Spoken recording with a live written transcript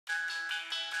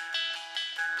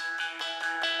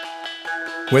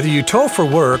Whether you tow for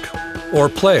work or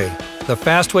play, the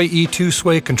Fastway E2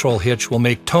 sway control hitch will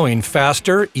make towing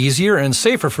faster, easier, and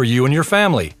safer for you and your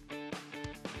family.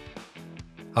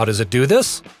 How does it do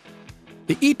this?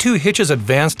 The E2 hitch's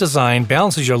advanced design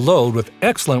balances your load with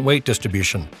excellent weight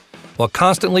distribution, while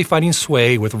constantly fighting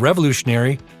sway with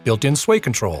revolutionary built-in sway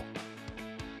control.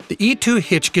 The E2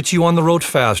 hitch gets you on the road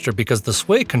faster because the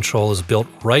sway control is built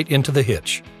right into the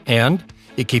hitch, and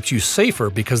it keeps you safer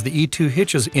because the E2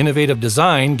 hitch's innovative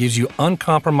design gives you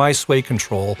uncompromised sway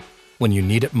control when you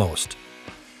need it most.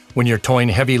 When you're towing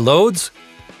heavy loads,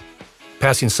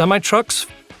 passing semi-trucks,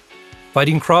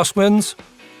 fighting crosswinds,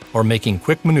 or making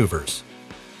quick maneuvers.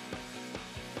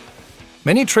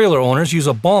 Many trailer owners use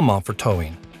a ball mount for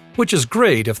towing, which is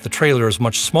great if the trailer is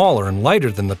much smaller and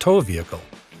lighter than the tow vehicle.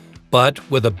 But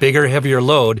with a bigger, heavier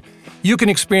load, you can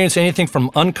experience anything from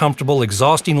uncomfortable,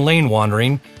 exhausting lane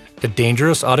wandering to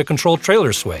dangerous, out-of-control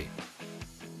trailer sway.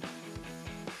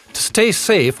 To stay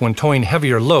safe when towing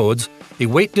heavier loads, a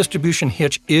weight distribution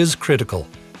hitch is critical.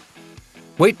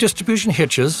 Weight distribution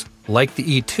hitches, like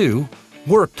the E2,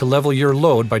 work to level your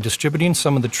load by distributing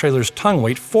some of the trailer's tongue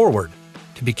weight forward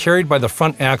to be carried by the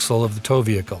front axle of the tow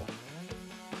vehicle.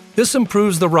 This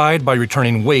improves the ride by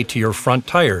returning weight to your front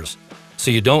tires,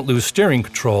 so you don't lose steering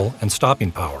control and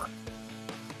stopping power.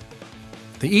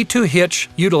 The E2 hitch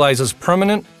utilizes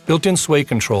permanent built-in sway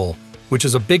control, which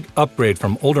is a big upgrade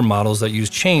from older models that use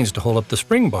chains to hold up the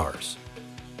spring bars.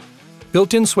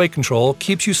 Built-in sway control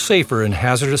keeps you safer in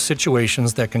hazardous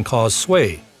situations that can cause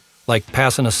sway, like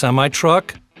passing a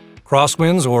semi-truck,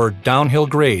 crosswinds, or downhill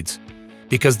grades,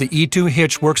 because the E2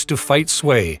 hitch works to fight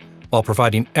sway while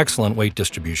providing excellent weight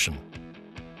distribution.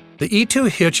 The E2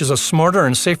 hitch is a smarter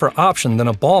and safer option than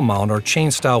a ball mount or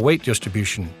chain-style weight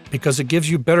distribution because it gives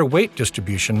you better weight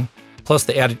distribution, plus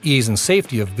the added ease and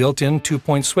safety of built-in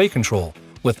 2-point sway control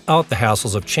without the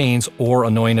hassles of chains or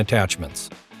annoying attachments.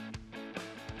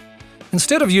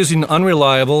 Instead of using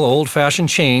unreliable, old-fashioned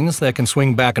chains that can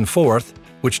swing back and forth,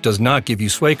 which does not give you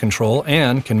sway control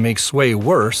and can make sway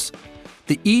worse,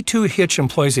 the E2 hitch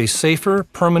employs a safer,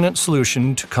 permanent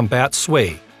solution to combat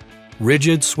sway: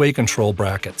 rigid sway control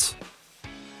brackets.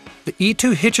 The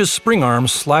E2 hitch's spring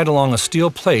arms slide along a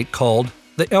steel plate called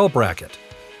the L bracket.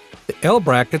 The L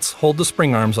brackets hold the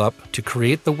spring arms up to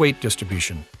create the weight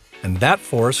distribution, and that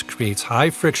force creates high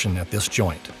friction at this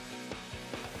joint.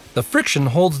 The friction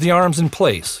holds the arms in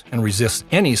place and resists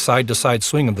any side-to-side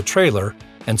swing of the trailer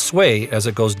and sway as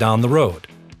it goes down the road.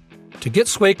 To get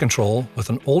sway control with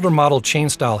an older model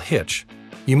chain-style hitch,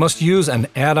 you must use an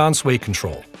add-on sway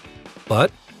control.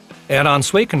 But add-on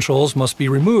sway controls must be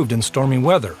removed in stormy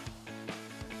weather,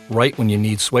 right when you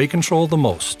need sway control the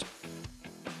most,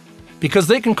 because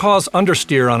they can cause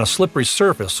understeer on a slippery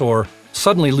surface or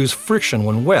suddenly lose friction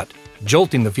when wet,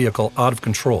 jolting the vehicle out of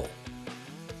control.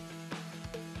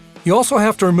 You also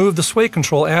have to remove the sway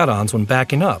control add-ons when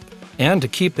backing up, and to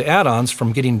keep the add-ons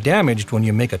from getting damaged when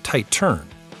you make a tight turn.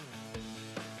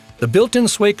 The built-in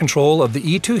sway control of the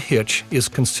E2 hitch is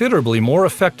considerably more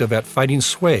effective at fighting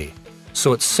sway,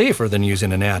 so it's safer than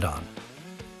using an add-on.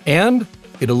 And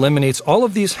it eliminates all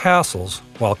of these hassles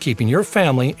while keeping your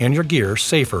family and your gear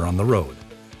safer on the road.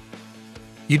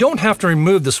 You don't have to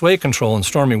remove the sway control in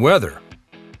stormy weather.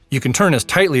 You can turn as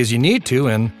tightly as you need to,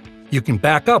 and you can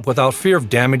back up without fear of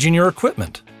damaging your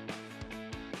equipment.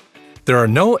 There are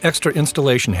no extra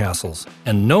installation hassles,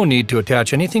 and no need to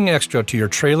attach anything extra to your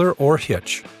trailer or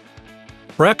hitch.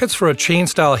 Brackets for a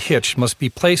chain-style hitch must be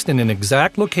placed in an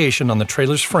exact location on the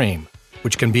trailer's frame,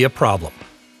 which can be a problem.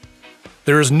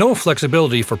 There is no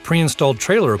flexibility for pre-installed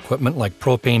trailer equipment like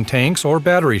propane tanks or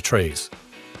battery trays.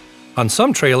 On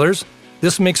some trailers,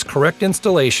 this makes correct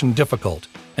installation difficult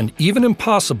and even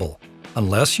impossible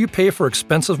unless you pay for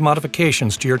expensive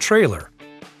modifications to your trailer.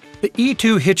 The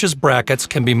E2 hitch's brackets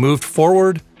can be moved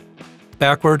forward,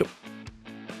 backward,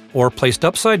 or placed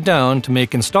upside down to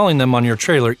make installing them on your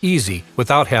trailer easy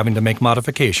without having to make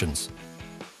modifications.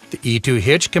 The E2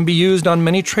 hitch can be used on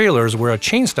many trailers where a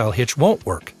chain-style hitch won't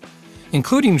work,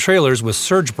 including trailers with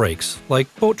surge brakes,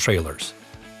 like boat trailers.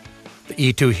 The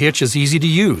E2 hitch is easy to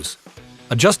use.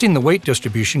 Adjusting the weight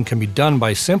distribution can be done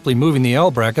by simply moving the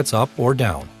L brackets up or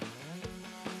down.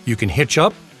 You can hitch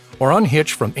up or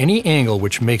unhitch from any angle,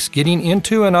 which makes getting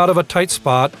into and out of a tight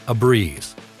spot a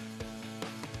breeze.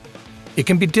 It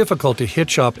can be difficult to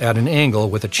hitch up at an angle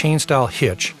with a chain-style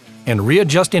hitch, and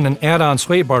readjusting an add-on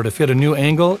sway bar to fit a new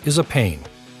angle is a pain.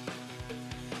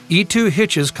 E2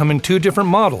 hitches come in two different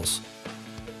models: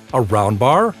 a round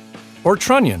bar or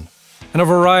trunnion, and a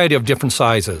variety of different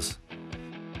sizes.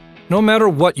 No matter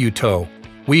what you tow,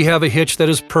 we have a hitch that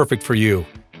is perfect for you,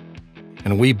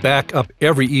 and we back up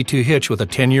every E2 hitch with a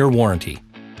 10-year warranty.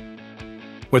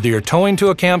 Whether you're towing to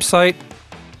a campsite,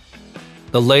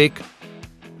 the lake,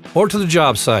 or to the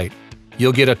job site,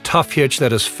 you'll get a tough hitch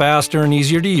that is faster and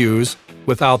easier to use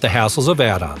without the hassles of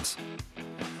add-ons.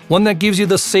 One that gives you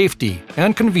the safety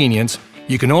and convenience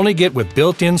you can only get with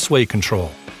built-in sway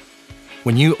control.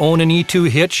 When you own an E2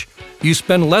 hitch, you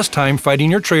spend less time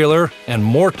fighting your trailer and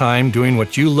more time doing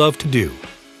what you love to do.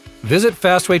 Visit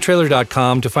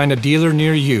fastwaytrailer.com to find a dealer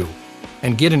near you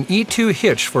and get an E2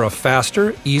 hitch for a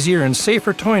faster, easier, and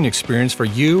safer towing experience for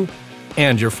you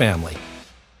and your family.